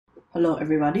Hello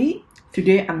everybody,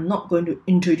 today I'm not going to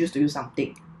introduce to you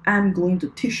something. I'm going to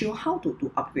teach you how to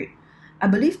do upgrade. I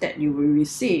believe that you will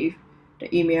receive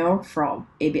the email from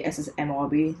ABSS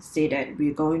MYOB say that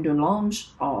we're going to launch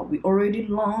or we already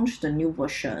launched the new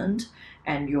version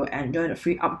and you'll enjoy the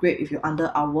free upgrade if you're under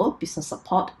our business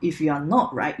support. If you are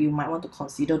not, right, you might want to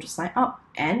consider to sign up,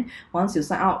 and once you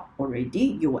sign up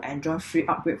already, you will enjoy free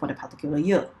upgrade for the particular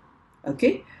year.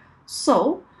 Okay,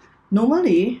 so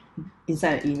normally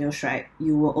inside the emails, right,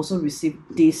 you will also receive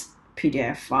this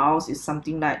PDF files. It's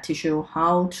something like teach you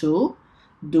how to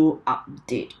do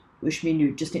update, which means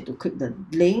you just need to click the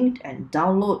link and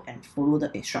download and follow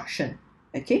the instruction.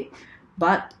 Okay,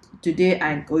 but today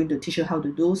I'm going to teach you how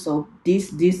to do. So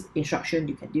this instruction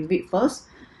you can leave it first.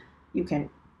 You can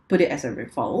put it as a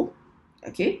referral.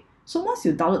 Okay, so once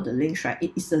you download the link, right,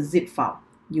 it is a zip file.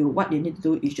 What you need to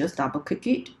do is just double click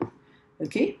it.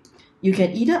 Okay, you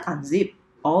can either unzip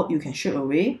or you can straight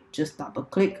away just double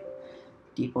click.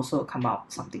 It also come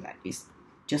out something like this.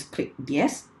 Just click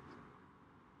yes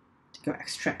to go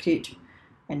extract it,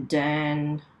 and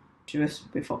then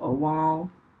just wait for a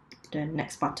while. Then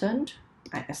next button,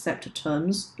 I accept the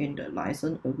terms in the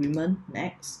license agreement.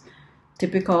 Next,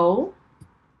 typical,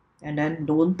 and then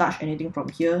don't touch anything from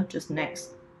here. Just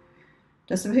next.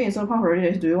 Does everything is so far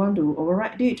already? Do you want to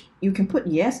override it? You can put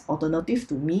yes. Alternative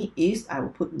to me is I will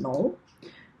put no.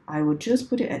 I will just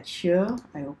put it at here.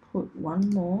 I will put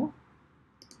one more.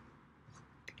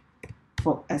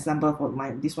 For example, for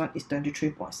this one is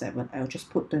 23.7. I will just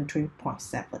put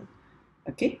 23.7.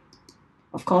 Okay.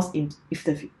 Of course, if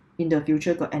in the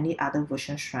future got any other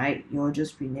versions, right, you'll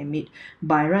just rename it.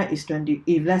 By right is 20.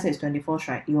 If let's say it's 24,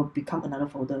 right, it will become another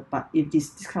folder. But if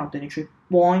this kind of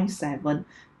 23.7,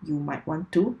 you might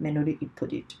want to manually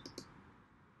input it.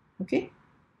 Okay.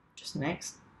 Just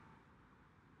next.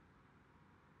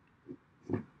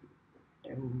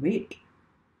 Wait.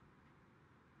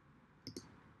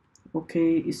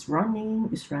 Okay, it's running.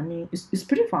 It's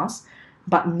pretty fast,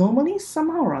 but normally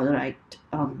somehow or other, right,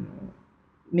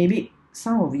 maybe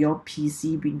some of your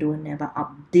PC window never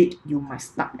update. You might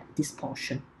start at this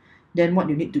portion. Then what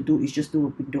you need to do is just do a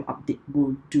window update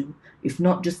will do. If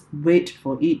not, just wait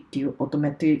for it to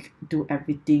automatic do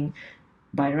everything.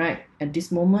 By right, at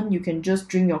this moment you can just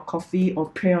drink your coffee or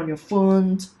play on your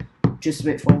phone. Just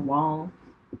wait for a while.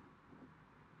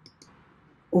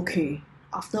 Okay,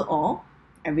 after all,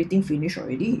 everything finished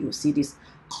already. You see this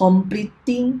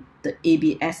completing the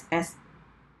ABSS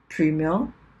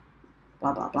Premium,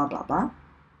 blah blah blah blah blah.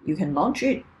 You can launch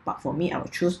it, but for me I will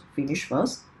choose finish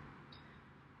first.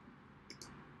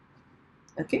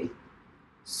 Okay,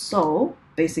 so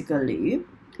basically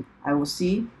I will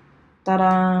see,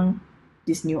 ta-da,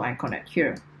 this new icon right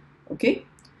here. Okay,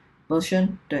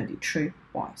 version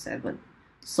 23.7.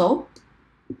 So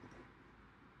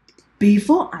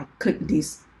before I click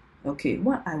this, okay,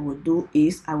 what I will do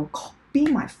is I will copy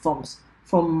my forms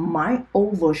from my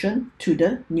old version to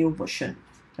the new version.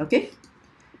 Okay,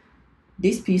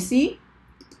 this PC,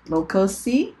 local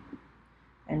C,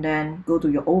 and then go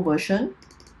to your old version.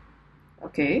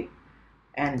 Okay,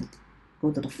 and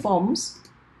go to the forms.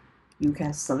 You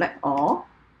can select all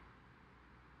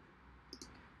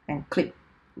and click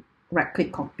right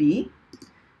click copy.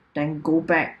 Then go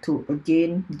back to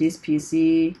again this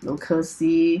PC, local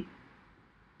C,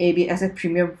 ABSS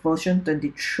Premium version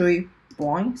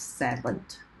 23.7.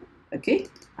 Okay,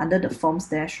 under the forms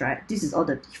dash, right, this is all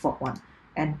the default one,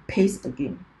 and paste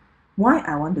again. Why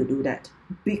I want to do that?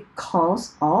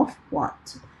 Because of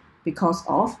what? Because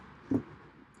of,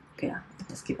 okay,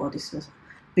 let's skip all this first.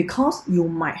 Because you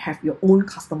might have your own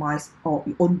customized or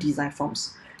your own design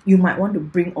forms you might want to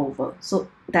bring over. So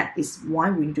that is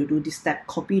why we need to do this step,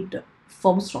 copy the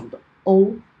forms from the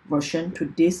old version to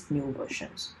this new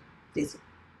versions. This is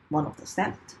one of the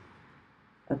steps.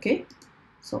 Okay,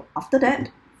 so after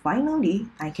that, finally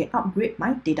I can upgrade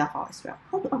my data file as well.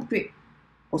 How to upgrade?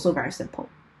 Also very simple.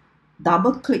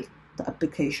 Double click the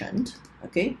application.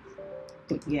 Okay,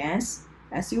 click yes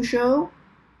as usual.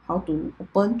 How to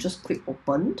open? Just click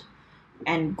open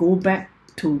and go back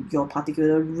to your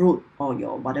particular root or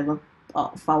your whatever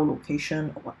file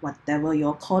location or whatever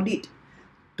you call it.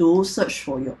 Do search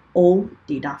for your old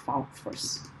data file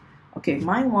first. Okay,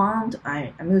 my one,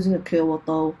 I'm using a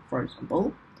Clearwater, for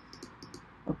example.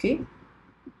 Okay,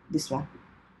 this one.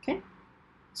 Okay,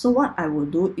 so what I will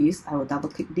do is I will double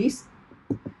click this.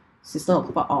 System will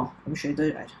pop up. Oh, I'm sure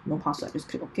no password. Just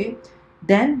click OK.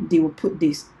 Then they will put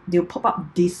this. They will pop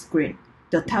up this screen.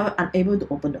 They'll tell you unable to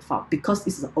open the file because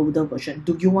this is an older version.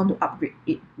 Do you want to upgrade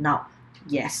it now?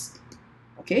 Yes.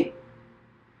 Okay.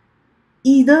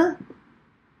 Either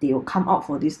they will come out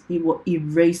for this, it will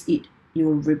erase it. you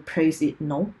will replace it.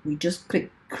 No, we just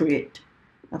click create.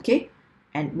 Okay,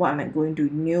 and what am I going to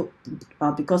new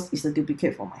because it's a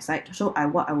duplicate for my site. So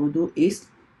what I will do is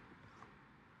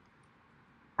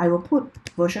I will put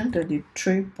version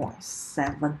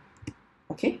 23.7.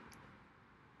 Okay,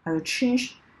 I will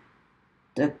change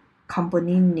the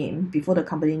company name. Before the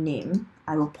company name,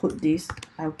 I will put this,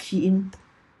 I'll key in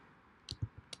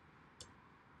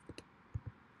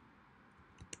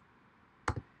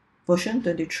version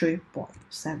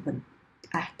 23.7.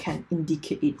 I can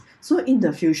indicate it. So in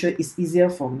the future, it's easier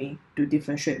for me to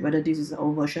differentiate whether this is the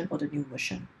old version or the new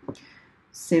version.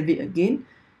 Save it again.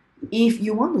 If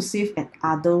you want to save at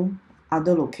other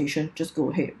location, just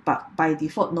go ahead. But by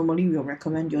default, normally we'll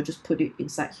recommend you just put it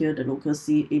inside here, the local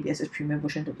C ABSS Premium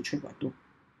version 23.2.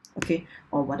 Okay,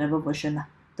 or whatever version,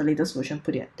 the latest version,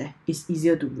 put it there. It's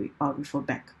easier to refer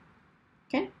back.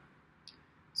 Okay.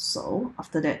 So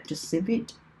after that, just save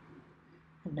it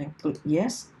and then click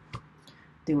yes.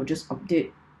 They will just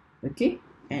update. Okay,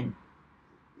 and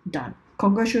done.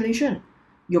 Congratulations,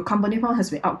 your company file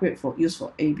has been upgraded for use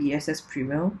for ABSS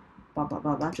Premium. Blah blah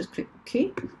blah blah. Just click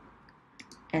OK.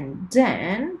 And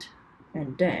then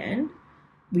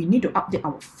we need to update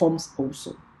our forms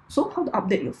also. So how to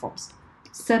update your forms?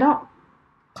 Set up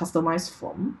customize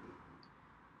form,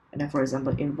 and then for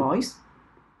example invoice,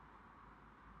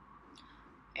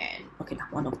 and okay,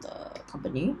 one of the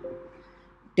company,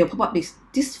 they'll pop up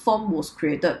this form was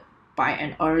created by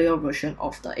an earlier version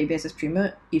of the ABSS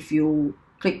Premium. If you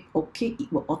click OK,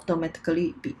 it will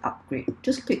automatically be upgraded.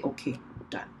 Just click OK,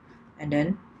 done, and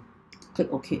then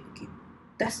click OK again.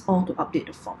 That's all to update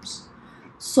the forms.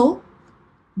 So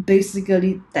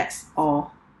basically that's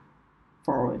all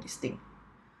for this thing.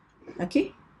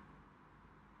 Okay,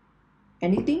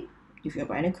 anything, if you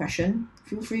have any question,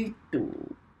 feel free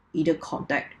to either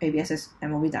contact ABSS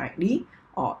MYOB directly,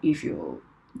 or if you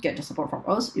get the support from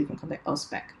us, you can contact us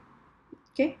back.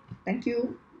 Okay, thank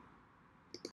you.